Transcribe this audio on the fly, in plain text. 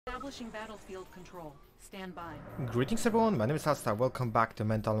Establishing battlefield control. Stand by. Greetings everyone, my name is Alstar, welcome back to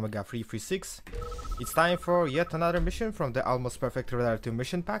Mental Omega 336. It's time for yet another mission from the Almost Perfect RA2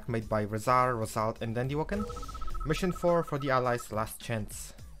 mission pack made by Rezar, Rosalt and Dandywoken. Mission 4 for the Allies' last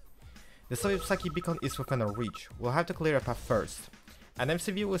chance. The Soviet Psyche beacon is within our reach. We'll have to clear a path first. An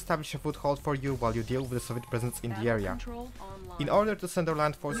MCV will establish a foothold for you while you deal with the Soviet presence in the area. In order to send our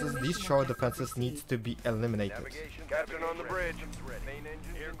land forces, these shore defenses need to be eliminated. Captain on the bridge.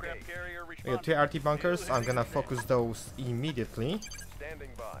 We have 2 RT bunkers, I'm gonna focus those immediately. Standing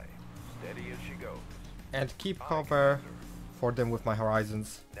by. Steady as she goes. And keep cover for them with my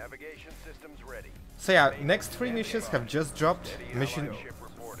horizons. Navigation systems ready. So yeah, next 3 missions have just dropped. Mission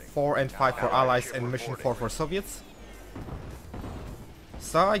 4 and 5 for Allies and Mission 4 for Soviets.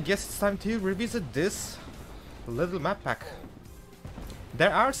 So I guess it's time to revisit this little map pack.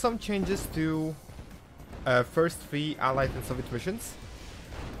 There are some changes to first 3 Allied and Soviet missions.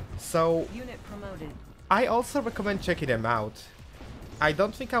 So Unit promoted. I also recommend checking them out. I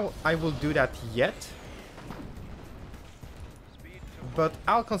don't think I will do that yet, but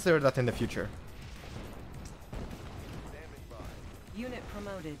I'll consider that in the future. Unit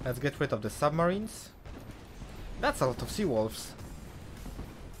promoted. Let's get rid of the submarines. That's a lot of sea wolves.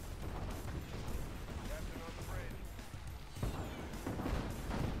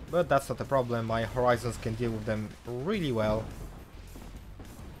 But that's not a problem, my horizons can deal with them really well.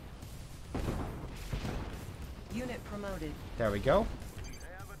 Unit promoted. There we go.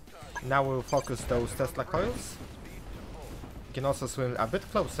 Now we'll focus those Tesla coils. You can also swim a bit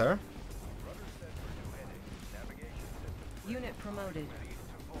closer. Unit promoted.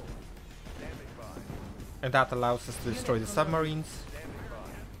 And that allows us to destroy the submarines.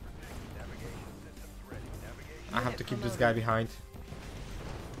 I have to keep this guy behind.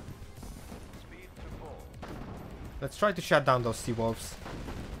 Let's try to shut down those sea wolves.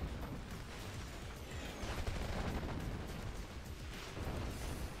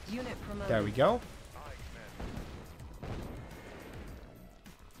 Unit promoted. There we go.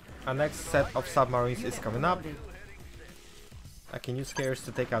 Our next set of submarines is coming up. I can use carriers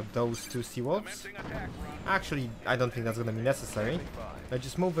to take out those 2 sea wolves. Actually, I don't think that's gonna be necessary. Let's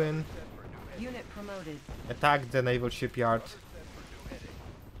just move in, Unit promoted. attack the naval shipyard,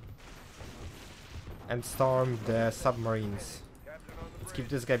 and storm the submarines. Let's keep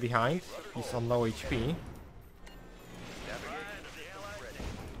this guy behind. He's on low HP.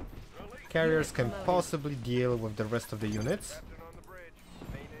 Carriers can possibly deal with the rest of the units.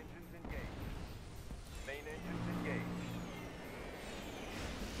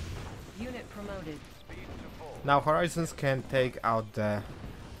 Unit promoted. Now horizons can take out the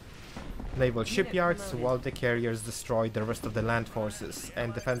naval shipyards promoted. while the carriers destroy the rest of the land forces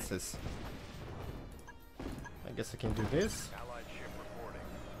and defenses. I guess I can do this.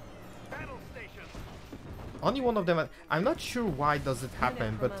 Only one of them. I'm not sure why does it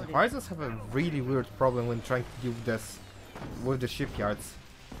happen, but horizons have a really weird problem when trying to deal with this with the shipyards.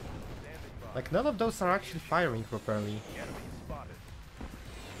 Like none of those are actually firing properly.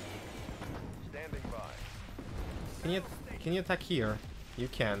 Can you attack here? You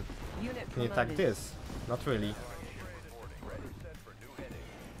can. Unit Can you promoted. attack this? Not really.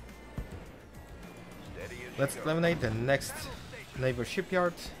 Let's eliminate the next naval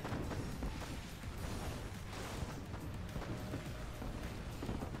shipyard.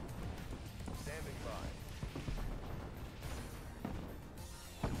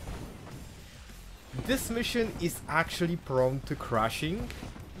 This mission is actually prone to crashing.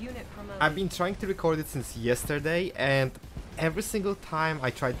 Unit promoted. I've been trying to record it since yesterday, and every single time I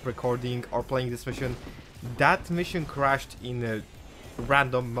tried recording or playing this mission, that mission crashed in a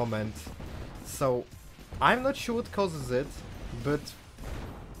random moment. So I'm not sure what causes it, but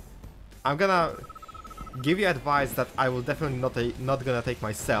I'm gonna give you advice that I will definitely not gonna take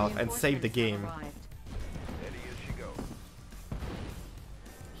myself and save the game.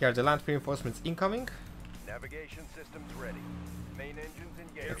 Here are the land reinforcements incoming. Navigation systems ready. Main engines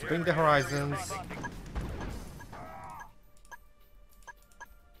engaged. Let's bring the horizons.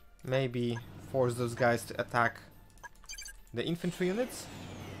 Maybe force those guys to attack the infantry units.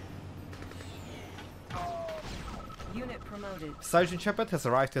 Unit promoted. Sergeant Shepard has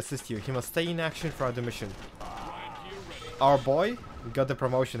arrived to assist you. He must stay in action throughout the mission. Our boy got the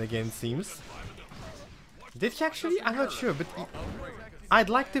promotion again, it seems. Did he actually? I'm not sure, but I'd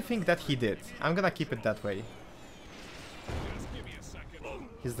like to think that he did. I'm gonna keep it that way.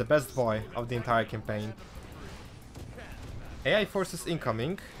 He's the best boy of the entire campaign. AI forces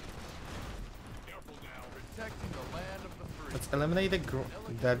incoming. Let's eliminate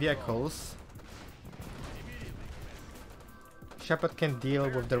the vehicles. Shepard can deal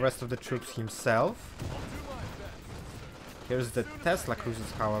with the rest of the troops himself. Here's the Tesla cruisers,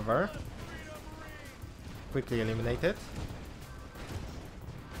 however. Quickly eliminated.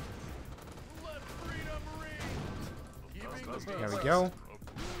 There we go.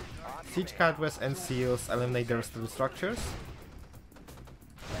 Siege cadres and seals eliminate the rest of the structures.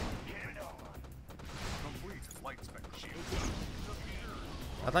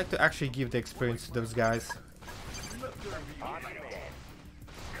 I'd like to actually give the experience to those guys.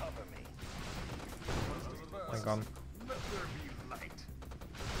 Hang on.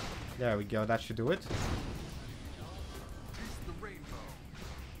 There we go, that should do it.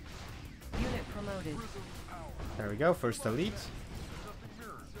 Unit promoted. There we go, first elite.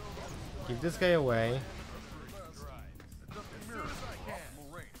 Keep this guy away.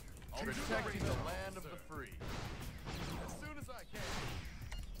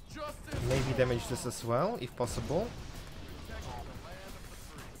 Maybe damage this as well, if possible.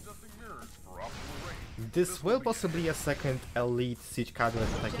 This will possibly be a second elite siege cadre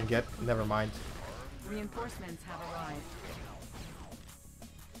that I can get. Never mind. Reinforcements have arrived.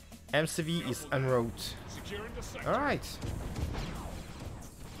 MCV is en route. Alright.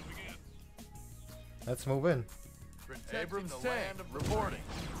 Let's move in. Abrams tank reporting.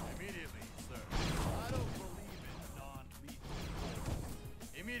 Immediately, sir. I don't believe in non-lethal.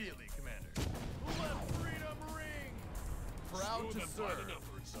 Immediately, Commander. Let freedom ring! Proud to serve.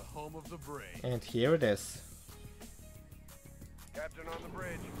 The home of the brave. And here it is. Captain on the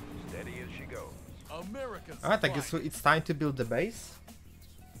bridge. Steady as she goes. America's Alright, I guess it's time to build the base.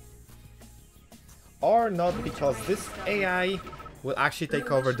 Or not, because this AI will actually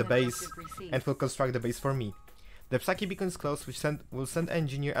take over the base and will construct the base for me. The Psyche beacon is close, which will send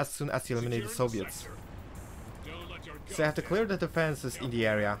engineer as soon as you eliminate the Soviets. So I have to clear the defenses in the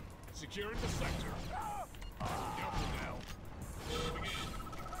area.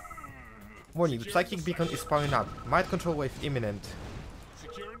 Warning, the psychic beacon is powering up. Might control wave imminent.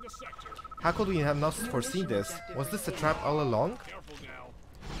 How could we have not foreseen this? Was this a trap all along?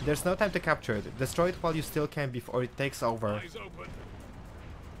 There's no time to capture it. Destroy it while you still can before it takes over.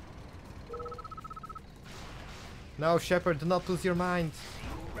 No, Shepard, do not lose your mind.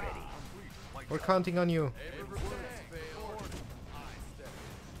 We're counting on you.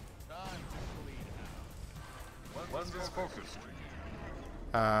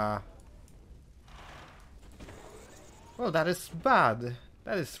 Well, that is bad.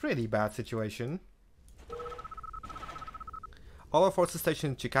 That is really bad situation. All our forces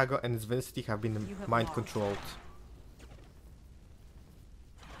stationed in Chicago and its vicinity have been mind controlled.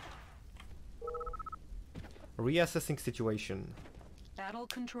 Reassessing situation. Battle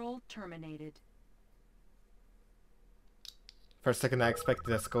control terminated. For a second I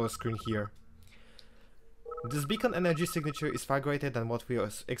expected a score screen here. This beacon energy signature is far greater than what we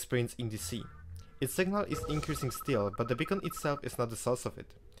experience in DC. Its signal is increasing still, but the beacon itself is not the source of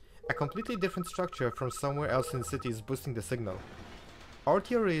it. A completely different structure from somewhere else in the city is boosting the signal. Our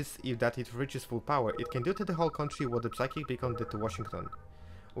theory is that if it reaches full power, it can do to the whole country what the psychic beacon did to Washington.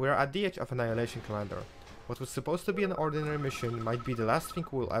 We are at the edge of annihilation, Commander. What was supposed to be an ordinary mission might be the last thing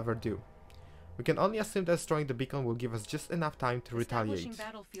we'll ever do. We can only assume that destroying the beacon will give us just enough time to retaliate.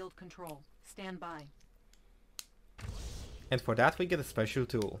 Battlefield control. Stand by. And for that we get a special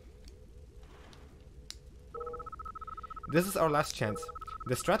tool. This is our last chance.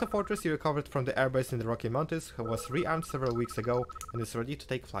 The Stratofortress you recovered from the airbase in the Rocky Mountains was rearmed several weeks ago and is ready to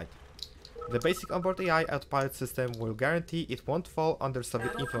take flight. The basic onboard AI autopilot system will guarantee it won't fall under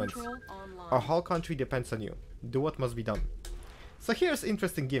Soviet influence. Our whole country depends on you. Do what must be done. So here's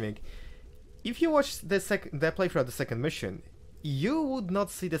interesting gimmick. If you watch the playthrough of the second mission, you would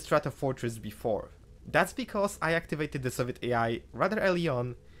not see the Stratofortress before. That's because I activated the Soviet AI rather early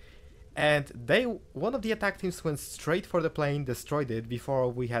on, and one of the attack teams went straight for the plane, destroyed it before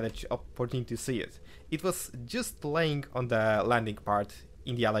we had an opportunity to see it. It was just laying on the landing part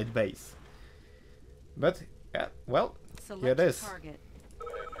in the Allied base. But, yeah, well, here it is.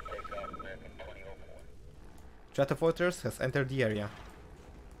 Stratofortress has entered the area.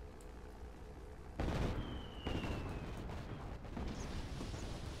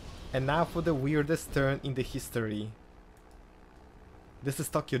 And now for the weirdest turn in the history. This is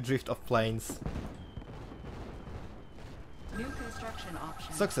Tokyo Drift of planes. New construction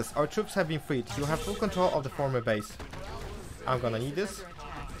options. Success, our troops have been freed. You have full control of the former base. I'm gonna need this.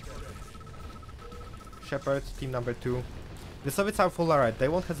 Shepard, team number 2. The Soviets are full alright, they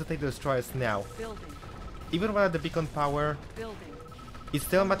won't hesitate to destroy us now. Building. Even without the beacon power, Building. it's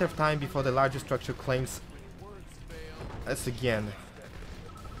still a matter of time before the larger structure claims us again.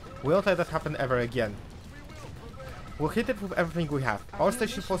 We won't let that happen ever again. We'll hit it with everything we have. All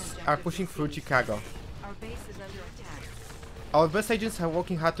station posts are pushing through Chicago. Our base is under attack. Our best agents are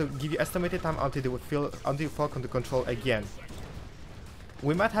working hard to give you estimated time until you fall under control again.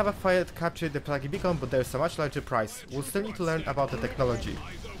 We might have a fight to capture the Plague Beacon, but there's a much larger price. We'll still need to learn about the technology.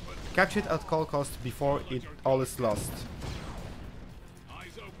 Capture it at all costs before it all is lost.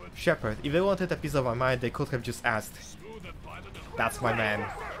 Shepard, if they wanted a piece of my mind, they could have just asked. That's my man.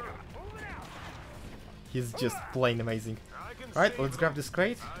 He's just plain amazing. Alright, let's grab this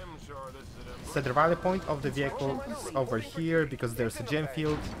crate. Set the rally point of the vehicle over here because there's a gem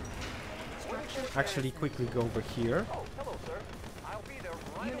field. Actually, quickly go over here.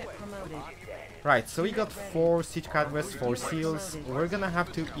 Unit promoted. Right, so we got 4 siege cadres, 4 seals. We're gonna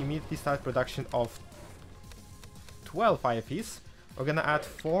have to immediately start production of 12 IFEs. We're gonna add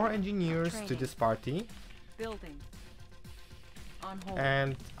 4 engineers to this party. Building. On hold.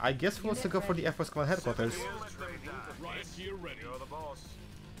 And I guess we'll also go for the Air Force Command Headquarters. Riot gear ready. You're the boss.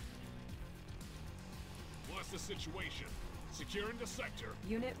 What's the situation? Securing the sector.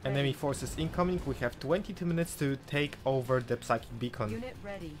 Unit ready. Enemy forces incoming. We have 22 minutes to take over the Psychic Beacon. Unit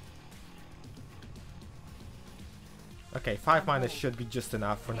ready. Okay, 5 minus should be just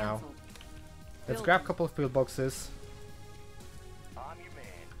enough for now. Cancelled. Let's grab a couple of field boxes. I'm your man.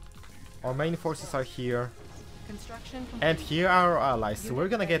 Our main forces are here. Construction complete. And here are our allies. So we're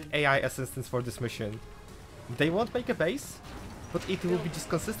gonna get AI assistance for this mission. They won't make a base, but it will be just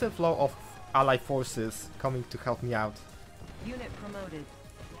consistent flow of ally forces coming to help me out. Unit promoted.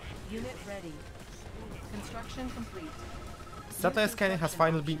 Unit ready. Construction complete. Satellite scanning has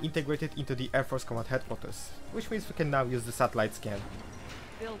finally been integrated into the Air Force Command Headquarters, which means we can now use the satellite scan.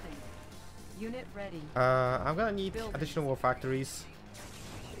 Building. Unit ready. I'm gonna need additional war factories.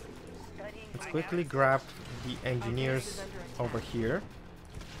 Let's quickly grab the engineers over here.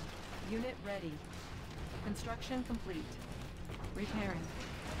 Unit ready. Construction complete. Repairing.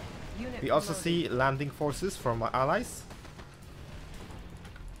 Unit We also promoted. see landing forces from my allies.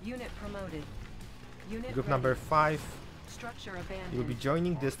 Unit promoted. Unit Group ready. number 5 Structure abandoned. will be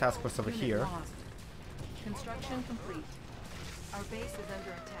joining this task force over Unit here. lost. Construction complete. Our base is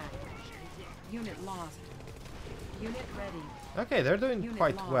under attack. Unit lost. Unit ready. Okay, they're doing Unit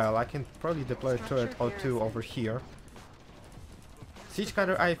quite lost. well. I can probably deploy a turret or 2 over here. Siege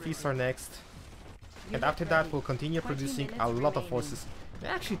Cutter IFEs are next. And Unit after that, ready. we'll continue 20 producing a minutes lot of remaining. forces. They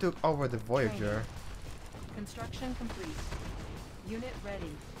actually took over the Voyager. Construction complete. Unit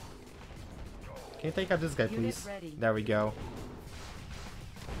ready. Can you take out this guy, Unit please? ready. There we go.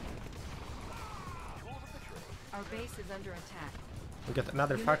 Our base is under attack. We got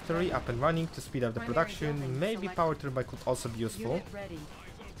another Unit factory ready. up and running to speed up the Primary production. building Maybe selected. power turbine could also be useful. Unit ready.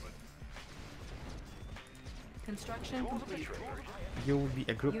 Construction complete. You will be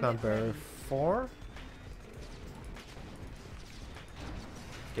a group Unit number ready. 4.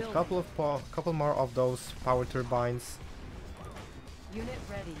 Get a Building. couple more of those power turbines. Unit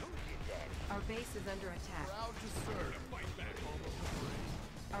ready. Our base is under attack. Proud to serve.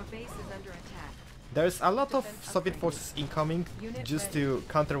 Our base is under attack. There's a lot of Defense Soviet upgrade. forces incoming Unit just ready. to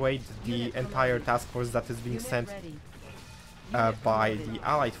counterweight the Unit entire promoted. task force that is being Unit sent ready. by Unit the promoted.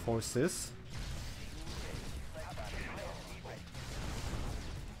 Allied forces.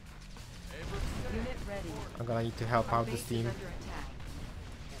 Unit ready. I'm gonna need to help Our out this base team. is under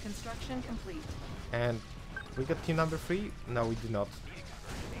attack. Construction complete. And we got team number 3? No, we do not.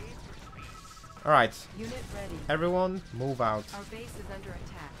 Alright, Unit ready. everyone move out. Our base is under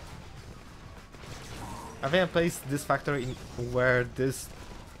attack. I think I placed this factory in where this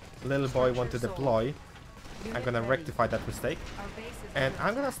little boy wanted to Structure deploy. Unit I'm gonna ready. rectify that mistake. Our base is And under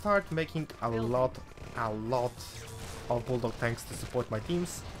I'm gonna attack. start making a Building. lot of Bulldog tanks to support my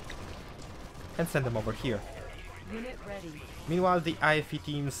teams. And send them over here. Unit ready. Meanwhile, the IFE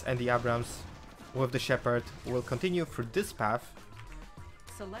teams and the Abrams with the Shepard will continue through this path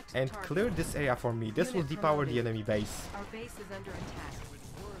Select and target. clear this area for me. This will Unit depower the promoted. enemy base. Our base is under attack.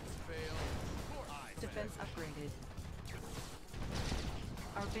 Words fail. Defense upgraded.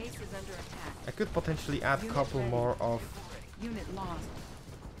 Our base is under attack. I could potentially add a Unit couple ready. more of Unit lost.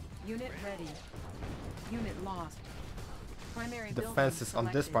 Unit ready. Unit lost. Primary building defenses on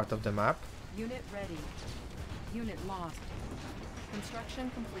this selected. part of the map. Unit ready. Unit lost. Construction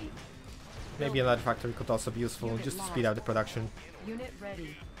complete. Maybe Building. another factory could also be useful Unit just to lost. speed up the production. Unit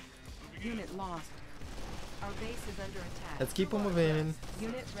ready. Unit lost. Our base is under attack. Let's keep on moving.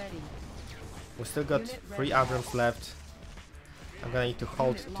 Unit ready. We still got Unit 3 ready. Abrams left. I'm gonna need to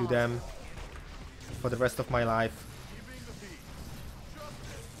hold Unit to lost. them for the rest of my life.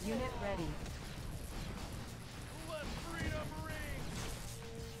 Unit ready. Let freedom ring.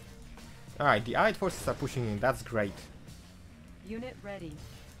 Alright, the Allied forces are pushing in, that's great. Unit ready.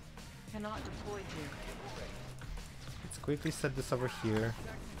 Cannot deploy here. Let's quickly set this over here.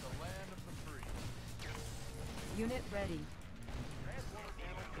 Unit ready.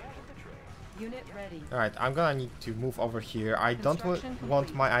 Unit ready. Alright, I'm gonna need to move over here. I don't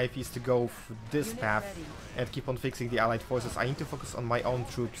want my IFEs to go this Unit path ready. and keep on fixing the Allied forces. I need to focus on my own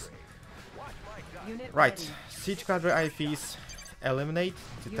troops. Unit Right, ready. siege cadre IFEs, eliminate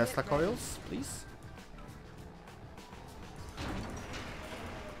the Unit Tesla ready. coils, please.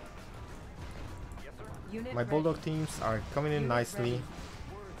 Unit My ready. bulldog teams are coming in Unit nicely. ready.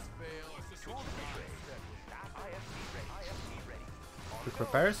 Quick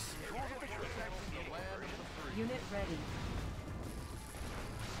repairs. Unit ready.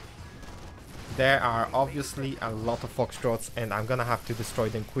 There are obviously a lot of Foxtrots and I'm gonna have to destroy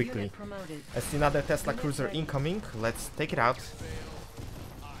them quickly. Unit promoted. I see another Tesla Unit cruiser ready. incoming. Let's take it out.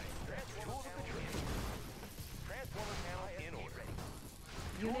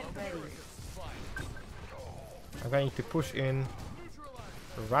 Unit ready. I'm going to push in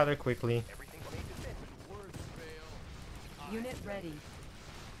rather quickly. Unit ready.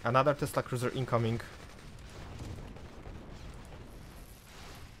 Another Tesla cruiser incoming.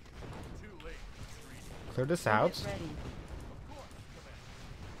 Clear this out. Unit ready.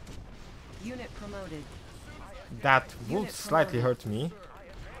 Unit promoted. That would Unit slightly promoted. hurt me.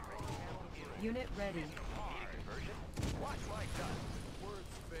 Unit ready.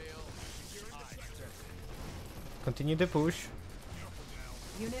 Continue the push.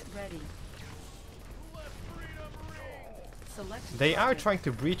 Unit ready. Select They are target. trying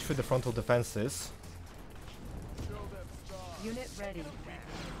to breach through the frontal defenses. Unit ready.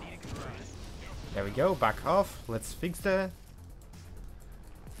 There we go, back off. Let's fix the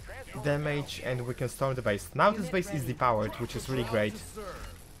damage and we can storm the base. Now this Unit base is ready. depowered, which is really great.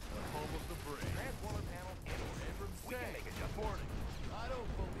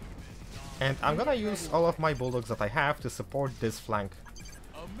 And I'm gonna use all of my bulldogs that I have to support this flank.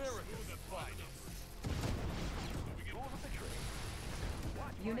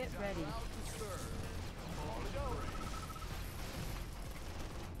 Unit ready.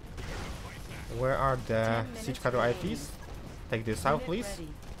 Where are the 10 minutes siege cadre remaining. IFs? Take this out, Unit please. ready.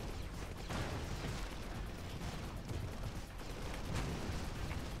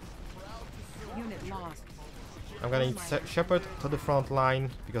 Unit lost. I'm gonna need Shepherd to the front line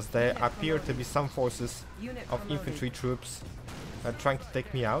because there Unit appear to promoted. be some forces Unit of promoted. infantry troops trying to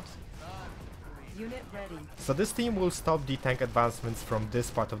take me out. Unit ready. So this team will stop the tank advancements from this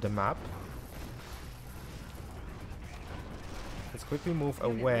part of the map. Let's quickly move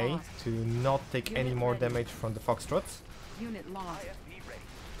Unit away lost. to not take any Unit more ready. damage from the Foxtrots. Unit lost.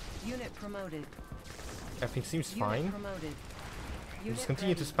 Unit promoted. Everything seems Unit fine. promoted. We'll Unit just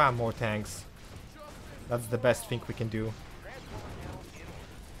continue to ready. spam more tanks. That's the best thing we can do.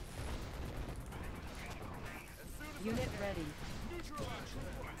 Unit ready.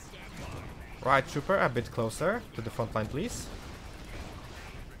 Right, trooper, a bit closer to the front line, please.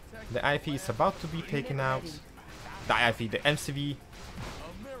 The IFE is about to be taken Unit out. ready. The IFE, the MCV.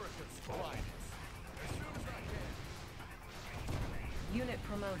 Unit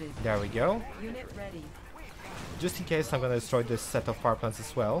promoted. There we go. Unit ready. Just in case, I'm gonna destroy this set of power plants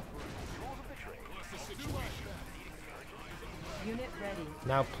as well. Unit ready.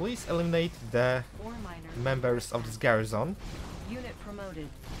 Now, please eliminate the Ore miner. members of this garrison. Unit promoted.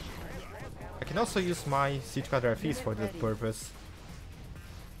 I can also use my siege cadre IFEs for that ready. purpose.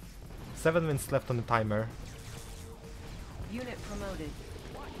 7 minutes left on the timer. Unit promoted.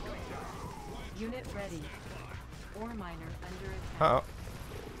 Unit ready. Ore miner under attack. Uh oh.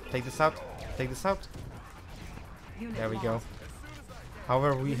 Take this out. Take this out. Unit There we go. lost.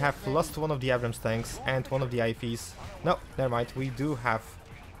 However, we have lost one of the Abrams tanks and one of the IFEs. No, never mind. We do have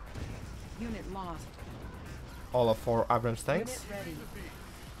Unit lost. all of 4 Abrams tanks. Unit ready.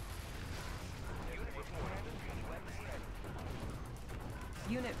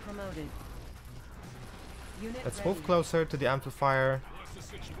 Unit promoted. Unit Let's ready. move closer to the amplifier.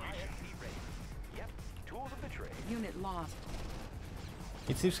 Unit lost.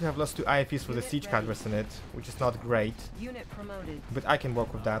 It seems to have lost 2 IFEs for the Unit siege ready. cadres in it, which is not great, Unit promoted. but I can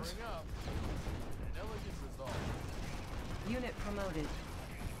work with that. Unit promoted.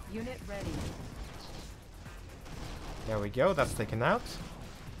 Unit ready. There we go, that's taken out.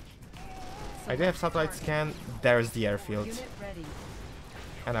 I do have satellite scan. There's the airfield, Unit ready.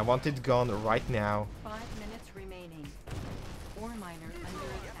 and I want it gone right now. 5 minutes remaining. Ore miner under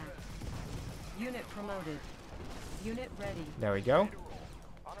attack. Unit promoted. Unit ready. There we go.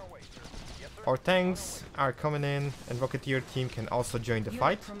 Our tanks are coming in, and Rocketeer team can also join the Unit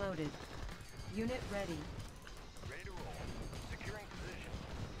fight. promoted. Unit ready. Ready to roll. Securing position.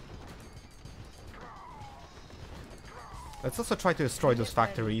 Let's also try to destroy those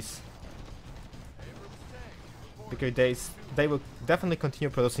factories. Because they will definitely continue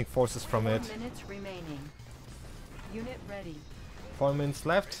producing forces from 4 it. minutes remaining. Unit ready. 4 minutes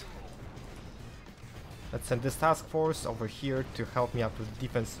left. Let's send this task force over here to help me out with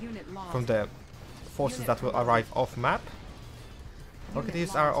defense Unit lost. from the forces Unit that will promoted. arrive off map. Unit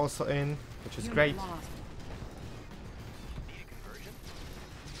Rocketeers are lost. also in, which is Unit great. lost. Need a conversion?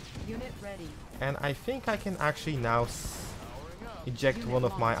 Unit ready. And I think I can actually now eject Unit one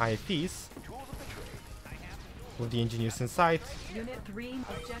of my lost. IFPs Tools of the trade. with the engineers inside Unit 3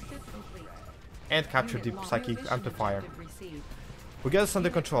 objective complete. and capture Unit the lost. psychic Mission amplifier. objective received. We get this under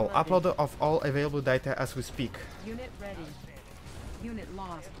Unit control. promoted. Upload of all available data as we speak. Unit ready. Unit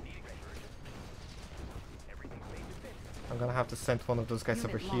lost. I'm gonna have to send one of those guys Unit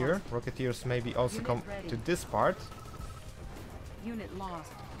over here. lost. Rocketeers maybe also Unit come ready. to this part. Unit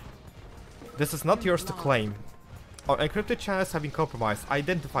lost. This is not Unit yours to lost. claim. Our encrypted channels have been compromised.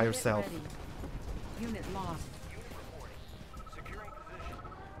 Identify Unit yourself. ready. Unit lost. Securing position.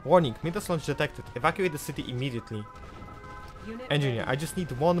 Warning, Midas launch detected. Evacuate the city immediately. Unit Engineer, ready. I just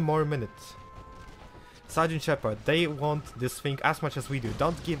need 1 more minute. Sergeant Shepard, they want this thing as much as we do.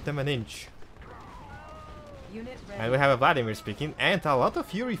 Don't give them an inch. Unit ready. And we have a Vladimir speaking, and a lot of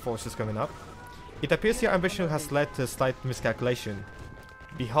Fury forces coming up. It appears your ambition has led to a slight miscalculation.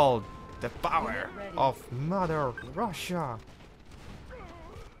 Behold, the power Unit ready. of Mother Russia.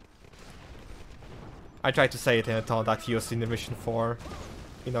 I tried to say it in a tone that he used in the mission 4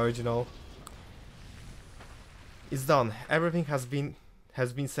 in original. It's done. Everything has been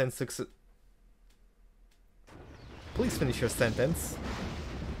sent success. Please finish your sentence.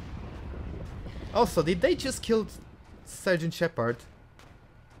 Also, did they just kill Sergeant Shepard?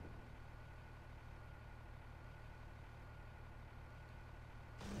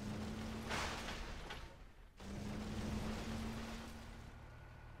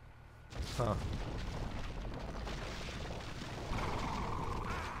 Huh.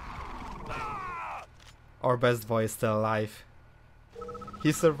 Our best boy is still alive.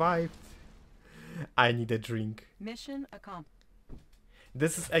 He survived. I need a drink. Mission accomplished.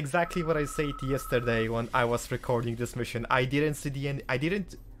 This is exactly what I said yesterday when I was recording this mission. I didn't see the end. I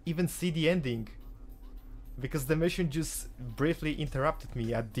didn't even see the ending because the mission just briefly interrupted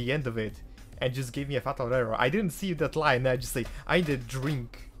me at the end of it and just gave me a fatal error. I didn't see that line. I just say I need a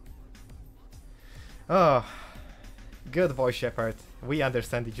drink. Oh, good boy, Shepard. We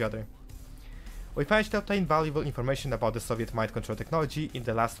understand each other. We managed to obtain valuable information about the Soviet mind control technology in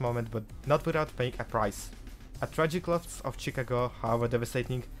the last moment, but not without paying a price. A tragic loss of Chicago, however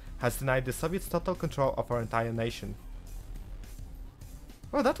devastating, has denied the Soviets total control of our entire nation.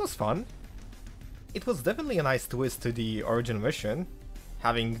 Well, that was fun. It was definitely a nice twist to the original mission,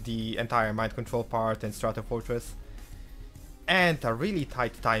 having the entire mind control part and Strato Fortress, and a really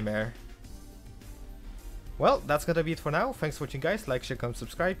tight timer. Well, that's gonna be it for now. Thanks for watching, guys. Like, share, comment,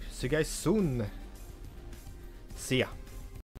 subscribe. See you guys soon. See ya.